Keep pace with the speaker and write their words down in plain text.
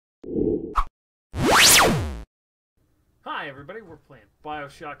Hi everybody, we're playing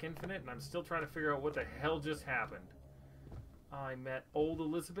Bioshock Infinite, and I'm still trying to figure out what the hell just happened. I met old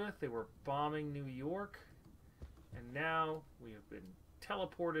Elizabeth, they were bombing New York, and now we have been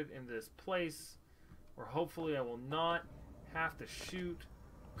teleported into this place where hopefully I will not have to shoot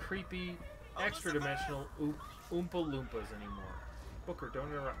creepy, extra-dimensional Oompa Loompas anymore. Booker, don't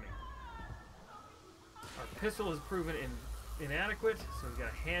interrupt me. Our pistol has proven inadequate, so we've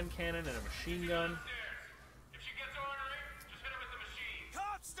got a hand cannon and a machine gun.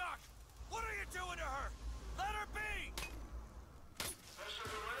 Stuck! What are you doing to her? Let her be! Special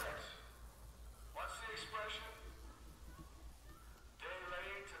direct. What's the expression? Day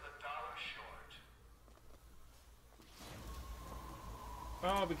late to the dollar short.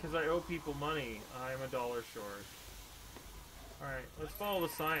 Oh, because I owe people money. I'm a dollar short. Alright, let's follow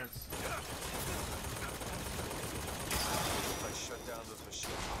the science. I shut down those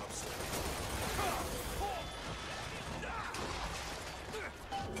machine pumps.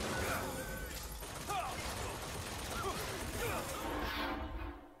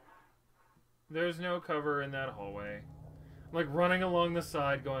 There's no cover in that hallway. I'm like running along the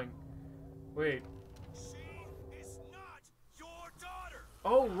side going, wait. She is not your daughter!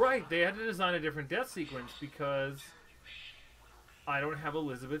 Oh, right. They had to design a different death sequence because I don't have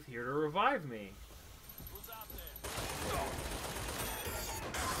Elizabeth here to revive me. Who's out there?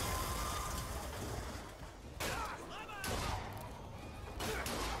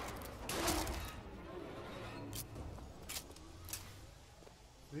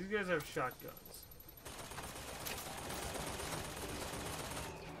 These guys have shotguns.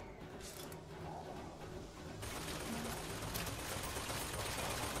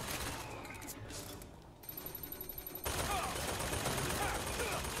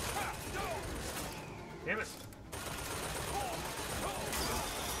 Damn it.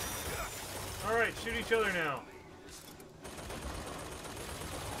 Alright, shoot each other now.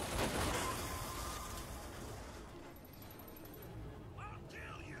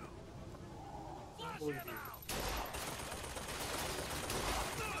 Believe you.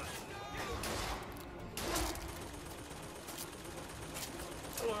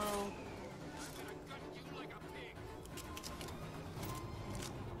 Hello.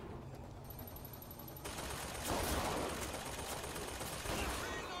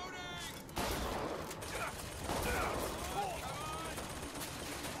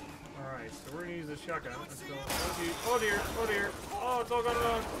 Alright, so we're gonna use the shotgun. Let's go. Oh dear, oh dear. Oh, it's all gone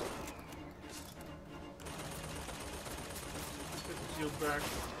wrong. Get the shield back.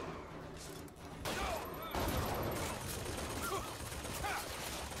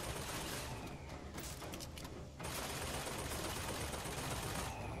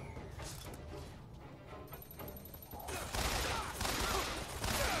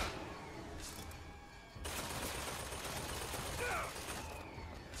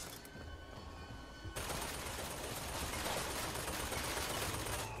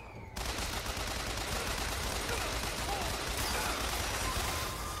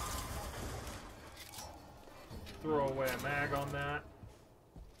 Throw away a mag on that.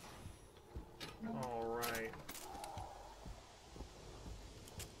 Alright.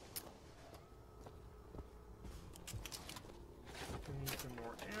 We need some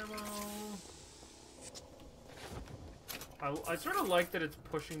more ammo. I sort of like that it's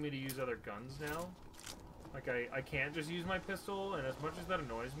pushing me to use other guns now. Like, I can't just use my pistol, and as much as that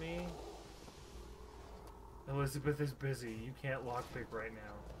annoys me... Elizabeth is busy. You can't lockpick right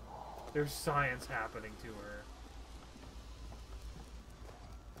now. There's science happening to her.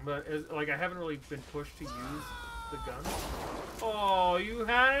 But, like, I haven't really been pushed to use the gun. Oh, you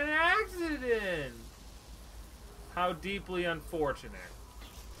had an accident! How deeply unfortunate.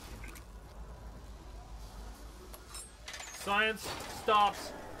 Science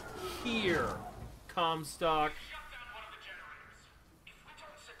stops here, Comstock. Shut down one of the generators. If we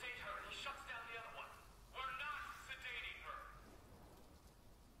don't sedate her, he shuts down the other one. We're not sedating her.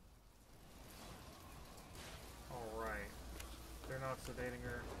 Alright. They're not sedating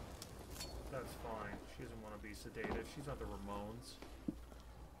her. That's fine. She doesn't want to be sedated. She's not the Ramones.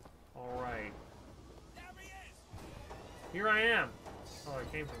 Alright. There he is! Here I am! Oh, I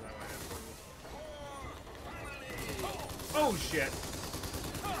came from that way. Oh, shit!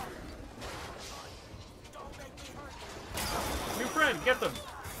 Don't make me hurt! New friend, get them!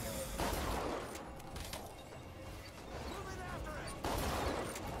 Move it after it!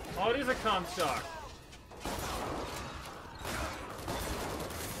 Oh, it is a Comstock.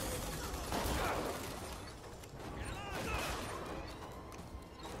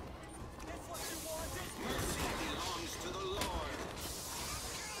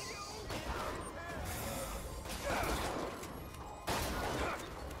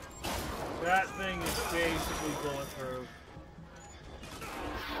 bulletproof.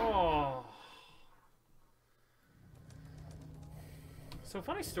 Oh. So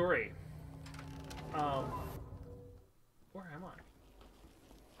funny story. Where am I?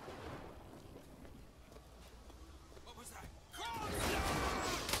 What was that?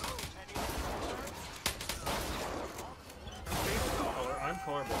 I'm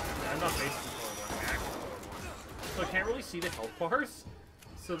colorblind. I'm not basically colorblind. I'm actually colorblind. So I can't really see the health bars.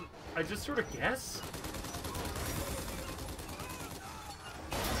 So I just sort of guess.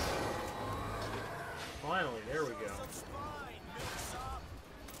 Finally, there we go.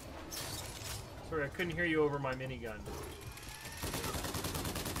 Sorry, I couldn't hear you over my minigun.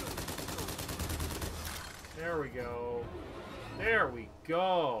 There we go. There we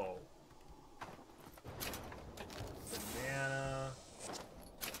go. Banana.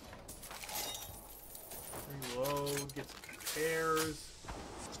 Reload. Get some repairs.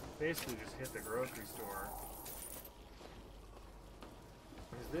 Basically just hit the grocery store.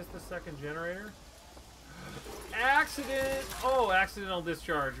 Is this the second generator? Accident! Oh, accidental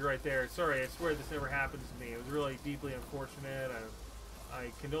discharge right there. Sorry, I swear this never happened to me. It was really deeply unfortunate.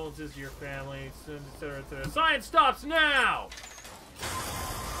 I condolences to your family, etc., etc. Science stops now!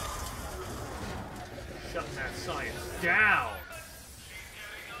 Shutting that science down!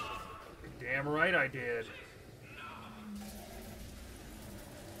 Damn right I did.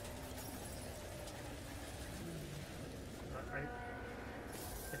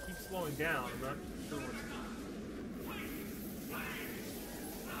 I keep slowing down. I'm not sure what's...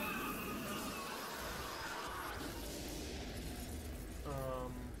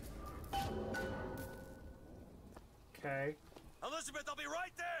 Okay. Elizabeth, I'll be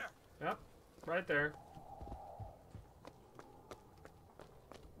right there! Yep. Right there.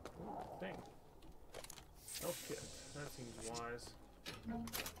 Ooh, thing. Health kit. That seems wise.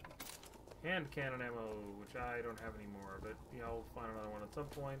 Hand cannon ammo, which I don't have anymore, but yeah, I'll find another one at some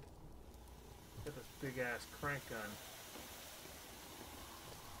point. Get this big ass crank gun.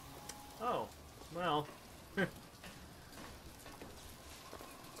 Oh, well.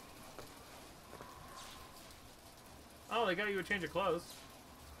 Oh, they got you a change of clothes.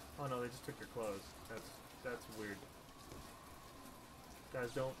 Oh no, they just took your clothes. That's weird. Guys,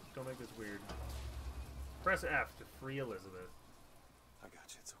 don't make this weird. Press F to free Elizabeth. I got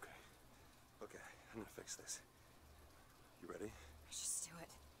you, it's okay. Okay, I'm gonna fix this. You ready? Just do it.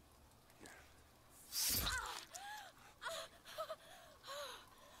 Here.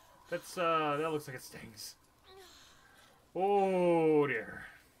 That's that looks like it stings. Oh dear.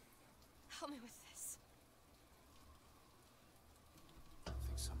 Help me with this. I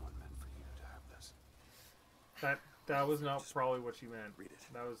think someone meant for you to have this. That was not probably what she meant. Read it.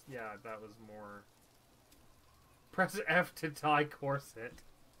 That was, yeah, that was more. Press F to tie corset.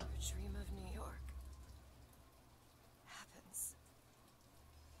 Your dream of New York happens.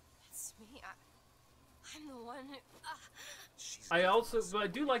 It's me. I'm the one who. I also, but I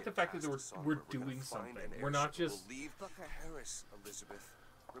do like the fact that we're doing something. We're not just. Booker. Paris, Elizabeth.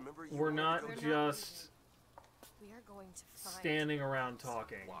 Remember, you We're wanted not to go to just We are going to find. standing around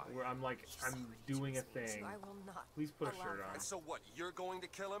talking. Why? Where I'm like, I'm doing a thing. So I will not. Please put a allow shirt that. on. And so what? You're going to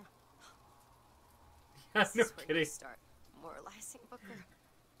kill him? Yeah, This no is when kidding. you start moralizing, Booker.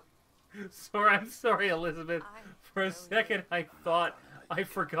 Sorry, I'm sorry, Elizabeth. For a second, I thought I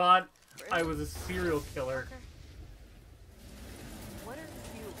forgot I was a serial killer. Booker, what are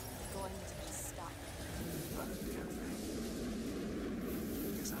you going to do to stop? Not a damn thing.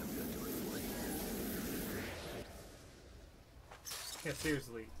 Because I'm gonna do it for you. Yeah,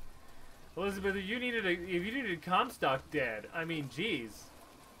 seriously. Elizabeth, if you needed Comstock dead, I mean, jeez.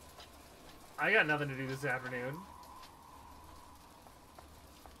 I got nothing to do this afternoon.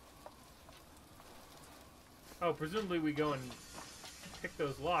 Oh, presumably we go and pick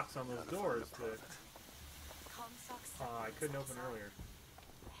those locks on those doors to... Comstock I couldn't open earlier.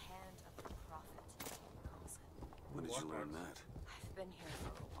 The hand of the prophet, he calls it. When did you Walk learn box. that? I've been here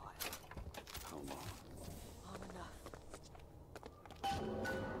for a while. How long? Long enough.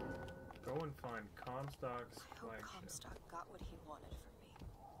 Go and find Comstock's I hope flagship. Comstock got what he wanted from me.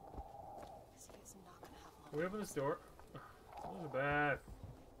 Because he is not going to have Can we open this door? Elizabeth.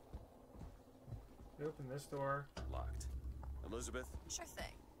 Can we open this door? Locked. Elizabeth? Sure thing.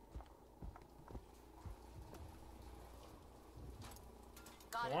 I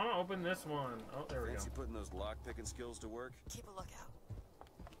Got it. want to open this one. Oh, there we go. Fancy putting those lock-picking skills to work? Keep a lookout.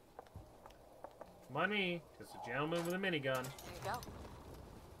 Money. Just a gentleman with a minigun. There you go.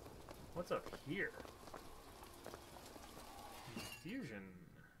 What's up here? Infusion.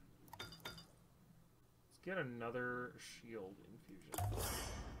 Let's get another shield infusion.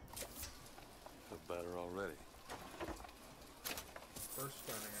 Feel better already. First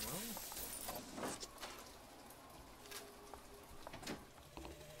gun ammo.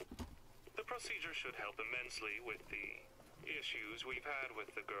 The procedure should help immensely with the issues we've had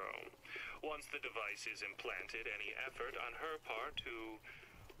with the girl. Once the device is implanted, any effort on her part to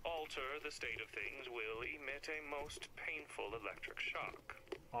alter the state of things will emit a most painful electric shock.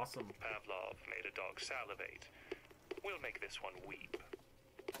 Awesome. Pavlov made a dog salivate. We'll make this one weep.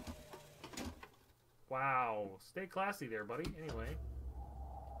 Wow. Stay classy there, buddy. Anyway.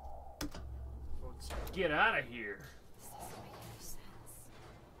 Let's get out of here. This doesn't make any sense.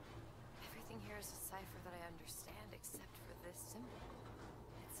 Everything here is a cipher that I understand except for this symbol.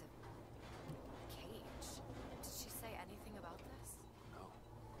 It's a cage. Did she say anything about this? No.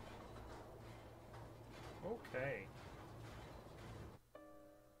 Okay.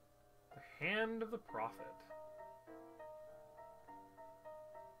 The Hand of the Prophet.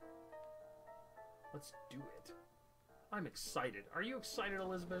 Let's do it. I'm excited. Are you excited,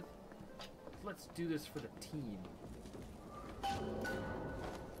 Elizabeth? Let's do this for the team.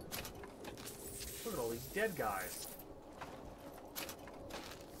 Look at all these dead guys.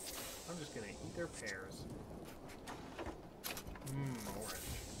 I'm just gonna eat their pears. Orange.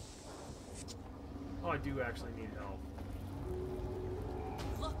 Oh, I do actually need help.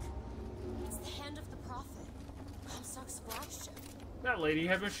 Look! It's the Hand of the Prophet. Comstock's flagship. That lady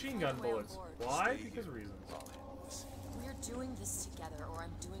had machine gun Way on bullets. board. Why? Stay Because here. reasons. I'll handle this. We're doing this together, or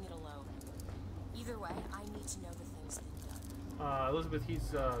I'm doing it alone. Either way, I need to know the things they've done. Elizabeth, he's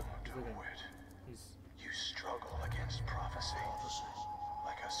Do leaving. it. He's You struggle against prophecy,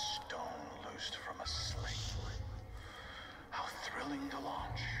 like a stone loosed from a sling. How thrilling to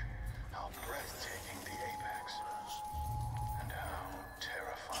launch, how breathtaking the apex, and how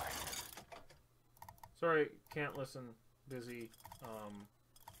terrifying. sorry, can't listen. Busy.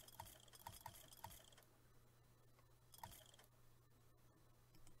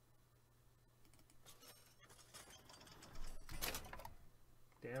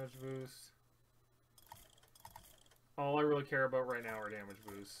 Damage boost. All I really care about right now are damage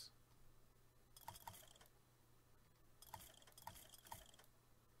boosts.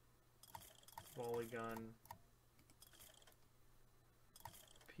 Volley gun.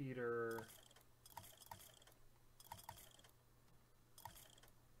 Peter.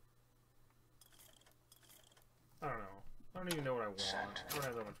 I don't know. I don't even know what I want. Sent. I don't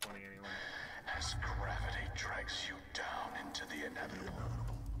have that much money anyway. As gravity drags you down into the inevitable.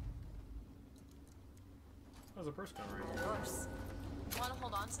 That was a first gun right here. Yours. Want to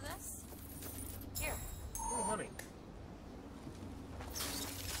hold on to this? Here. Oh, honey.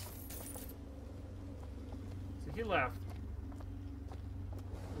 So he left.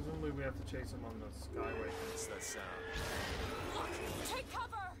 Presumably we have to chase him on the skyway. What's that sound? Look! Take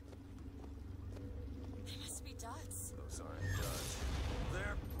cover! They must be duds. Those aren't duds.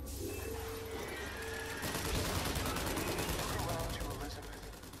 There. Look around you, Elizabeth.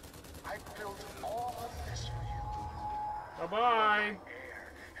 I built all of this for you. Bye-bye!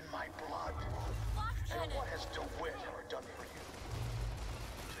 Air and my blood. Black And cannon! what has DeWitt ever done for you?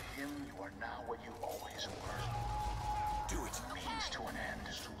 To him, you are now what you always were. Do it. Means to an end.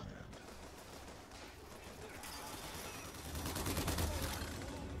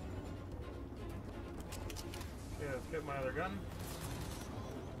 Yeah, let's get my other gun.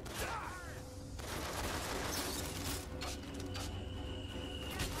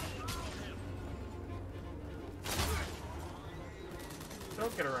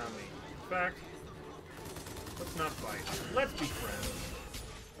 Don't get around me. In fact, let's not fight. Let's be friends.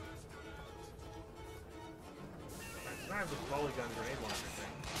 Alright, so I have this volley gun grenade launcher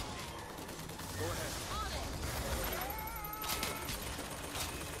thing. Go ahead. On it!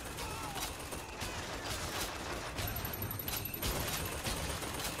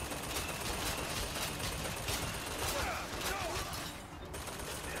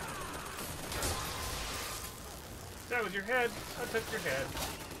 That was your head. I took your head.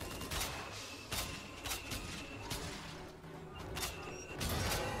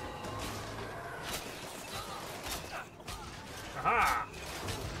 Aha!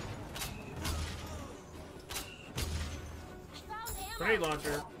 I found ammo! Grenade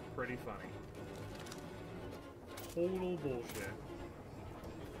launcher, pretty funny. Total bullshit.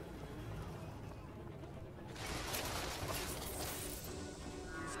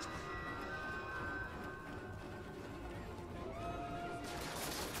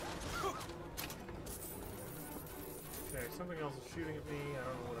 Okay, something else is shooting at me. I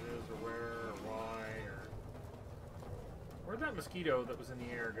don't know what it is or where or why or... Where'd that mosquito that was in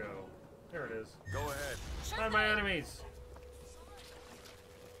the air go? There it is. Go ahead. Find my enemies!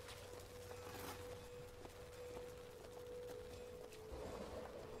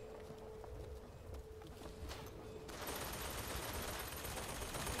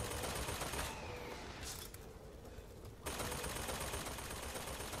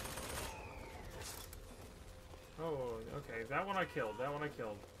 Okay, that one I killed. That one I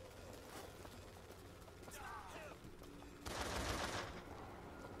killed.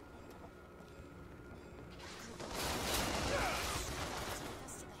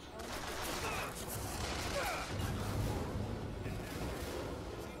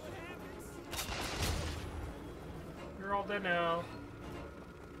 You're all dead now.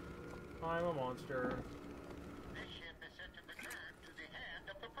 I'm a monster. This ship is set to return to the hand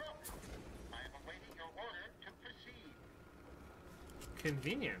of the Prophet. I am awaiting your order to proceed.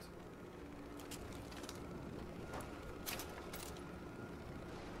 Convenient.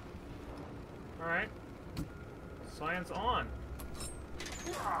 Alright. Science on.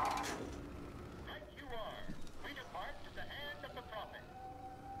 Right you are. We depart to the hand of the Prophet.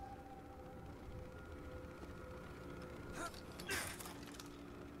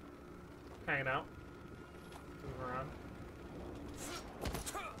 Hanging out. Move around.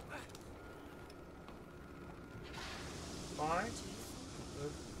 Bye.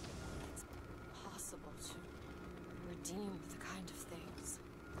 Good. Possible to redeem the kind of things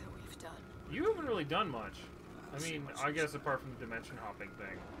that we've done. You haven't really done much. I mean, I guess apart from the dimension hopping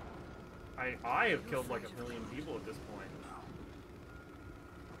thing. I have killed like 1 million people at this point.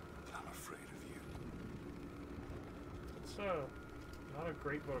 I'm afraid of you. It's not a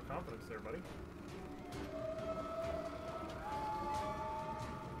great vote of confidence there, buddy.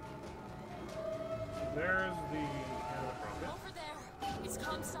 There's the hand of the Prophet. Over there! It's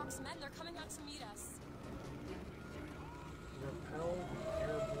Comstock's men. They're coming out to meet us. Repel the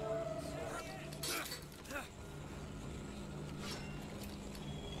airborne assault.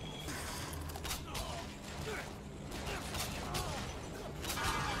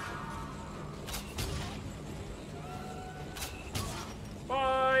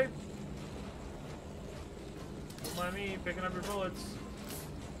 Bye! Don't mind me picking up your bullets.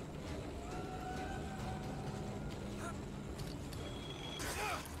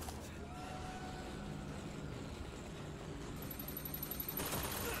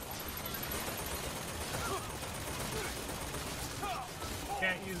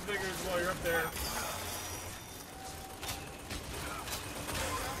 Can't use vigors while you're up there.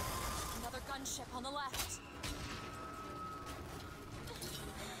 Another gunship on the left.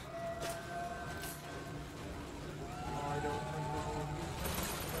 I don't know.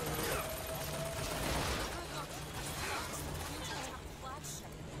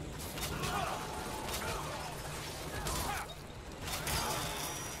 Flagship.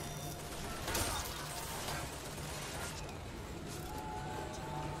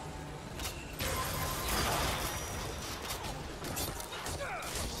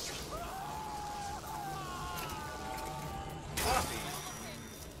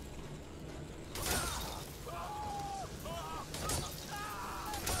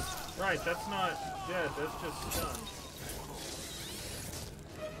 Right, that's not dead, that's just stunned.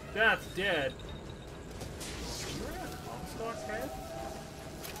 That's dead. You were a Comstock head?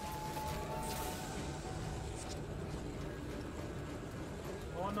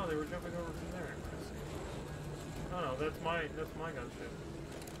 Oh no, they were jumping over from there. I see. Oh no, that's my gunship.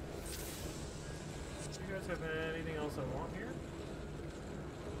 Do you guys have anything else I want here?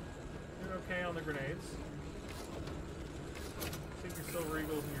 You're okay on the grenades. Take your silver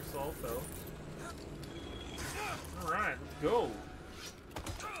eagles and your salt, though. Alright, let's go.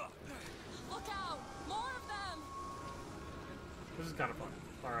 Look out! More of them! This is kind of fun.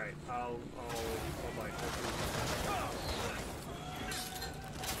 Alright, I'll bite.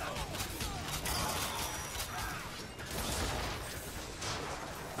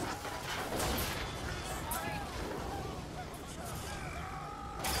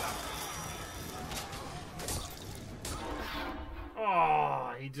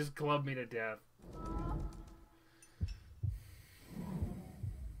 Oh, he just clubbed me to death.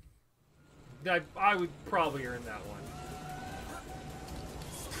 I would probably earn that one.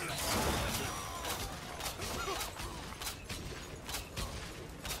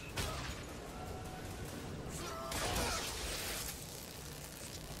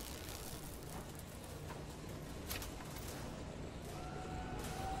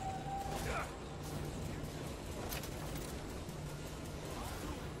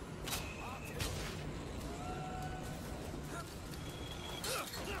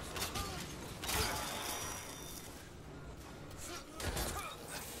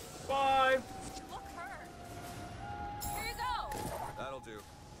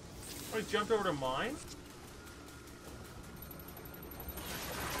 Oh, he jumped over to mine?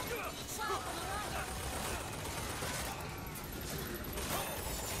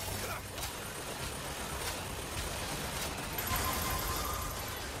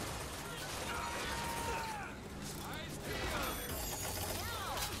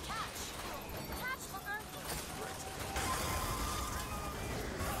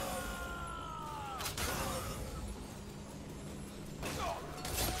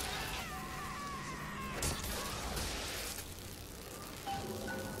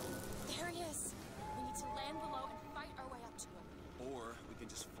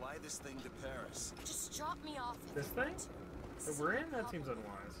 Just fly this thing to Paris. Just drop me off. if This you thing? want to. That we're in? That seems unwise.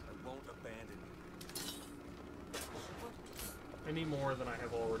 I won't abandon you. Any more than I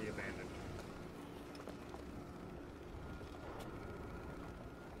have already abandoned.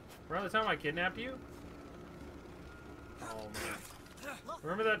 Around the time I kidnapped you? Oh man. Look,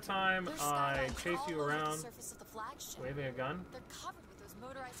 Remember that time there's I skylines chased you all over around the surface of the flagship. waving a gun? They're covered with those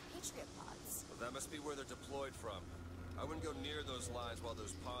motorized Patriot pods. Well, that must be where they're deployed from. I wouldn't go near those lines while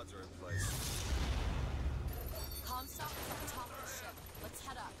those pods are in place. Comstock is at the top of the ship. Let's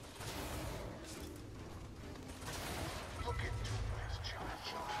head up. Look into this giant.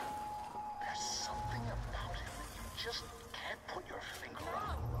 There's something about him that you just can't put your finger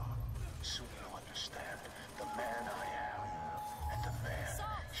on. Soon you'll understand the man I am and the man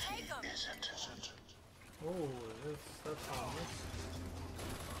Saul, take him. he isn't. Oh, that's ominous.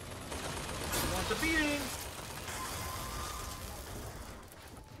 You want the beating?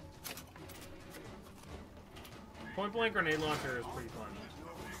 Point blank grenade launcher is pretty fun.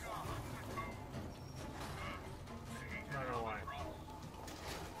 Not gonna lie.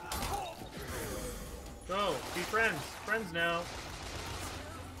 Go, be friends. Friends now.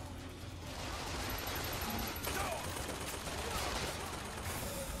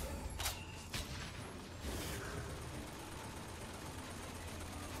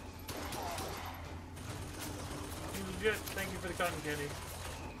 Legit, thank you for the cotton candy.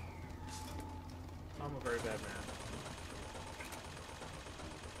 I'm a very bad man.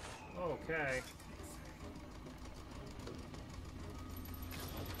 Okay.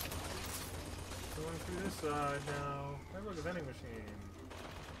 Going through this side now. Hey, look, a vending machine.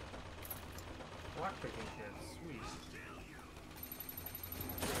 Lockpicking kit, sweet.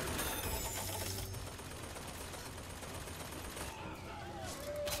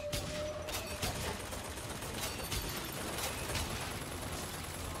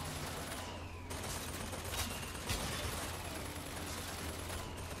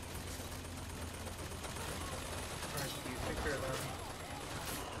 Alright, you take care of them.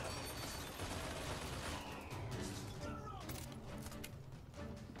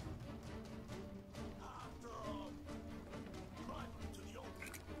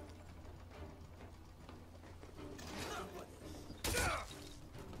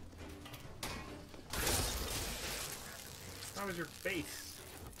 How is your face?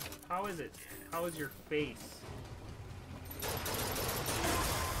 How is it? How is your face?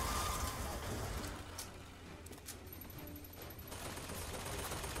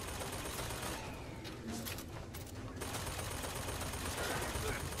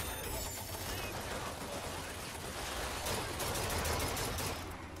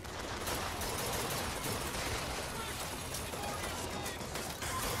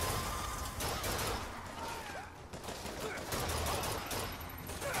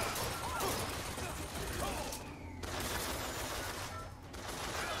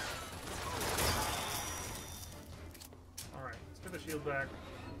 Shield back.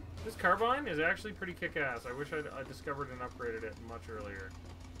 This carbine is actually pretty kick-ass. I wish I discovered and upgraded it much earlier.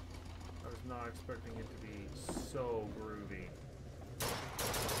 I was not expecting it to be so groovy. Oh,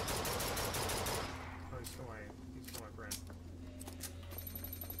 he's still my friend.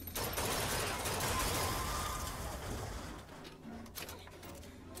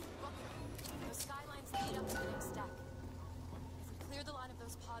 Those skylines lead up to the next deck. If we clear the line of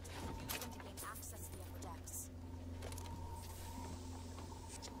those pods, we can use them to gain access to the upper decks.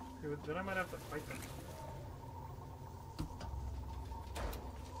 Then I might have to fight them.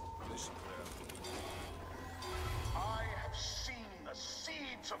 Mission clear. I have seen the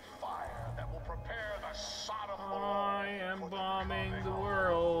seeds of fire that will prepare the Sodom I am for the bombing coming the of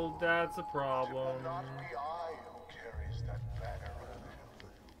world. That's a It will problem. not be I who carries that banner of hell.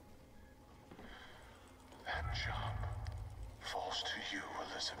 That job falls to you,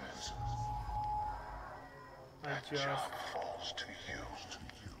 Elizabeth. That job falls to you.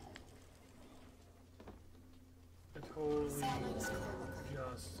 I totally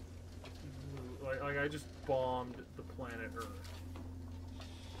just like I just bombed the planet Earth.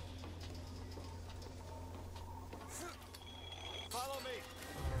 Follow me.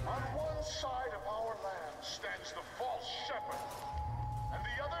 On one side of our land stands the false shepherd, and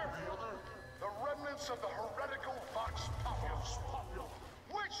the other, the remnants of the heretical Vox Populus.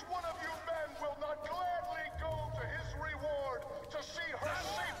 Which one of you men will not gladly go to his reward to see her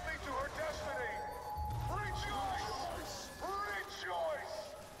safely to her destiny? Rejoice! Rejoice!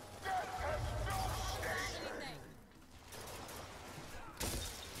 Death has no sting!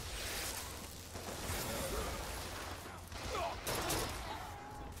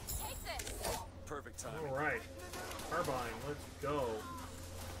 Take this! Perfect timing. All right, carbine, let's go.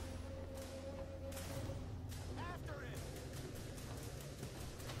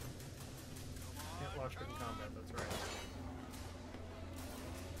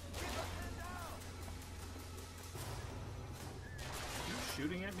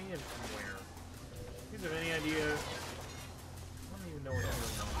 Get me in somewhere. You guys have any idea? I don't even know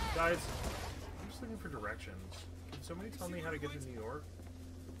what's going on. Guys, I'm just looking for directions. Can somebody tell me how to get to New York?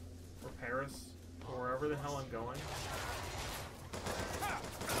 Or Paris? Or wherever the hell I'm going?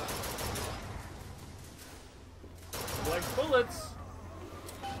 Like bullets!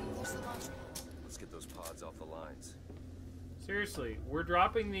 Let's get those pods off the lines. Seriously, we're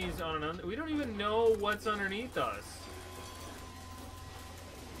dropping these on an we don't even know what's underneath us.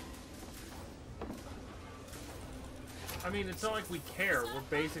 I mean, it's not like we care. We're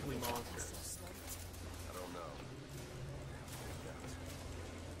basically monsters. I don't know.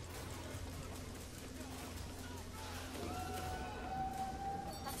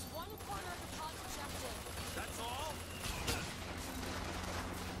 That's one corner of the pod objective. That's all?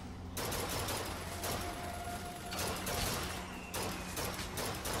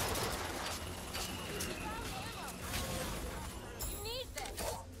 You need this.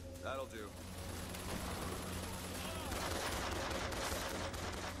 That'll do.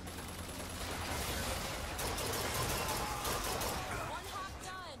 One half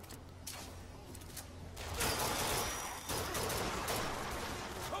done.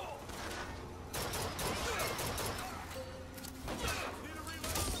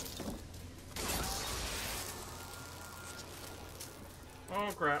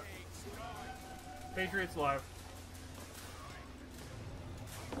 Oh crap. Patriots live.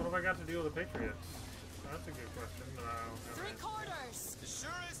 What have I got to do with the Patriots? That's a good question, but I don't have 3 an answer. quarters. It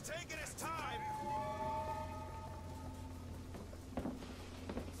sure is taking its time.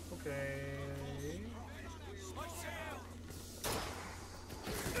 Okay. My sail.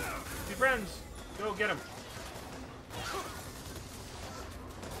 Be friends! Go get him!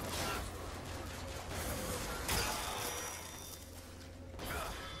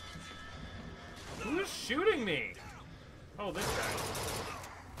 Who is shooting me? Oh, this guy.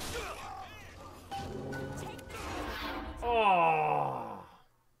 Oh!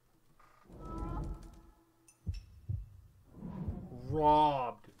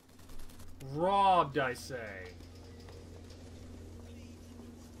 Robbed. Robbed, I say.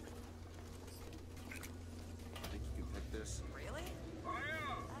 Think you can pick this? Really?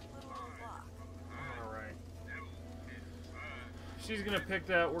 That little block. Alright. She's gonna pick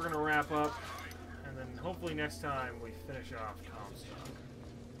that, we're gonna wrap up, and then hopefully next time we finish off Comstock.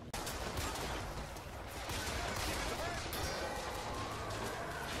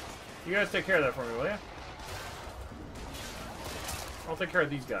 You guys take care of that for me, will ya? I'll take care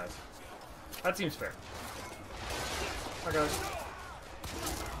of these guys. That seems fair. Bye, guys.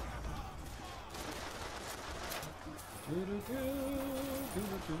 Do-do-do,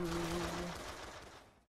 do-do-do.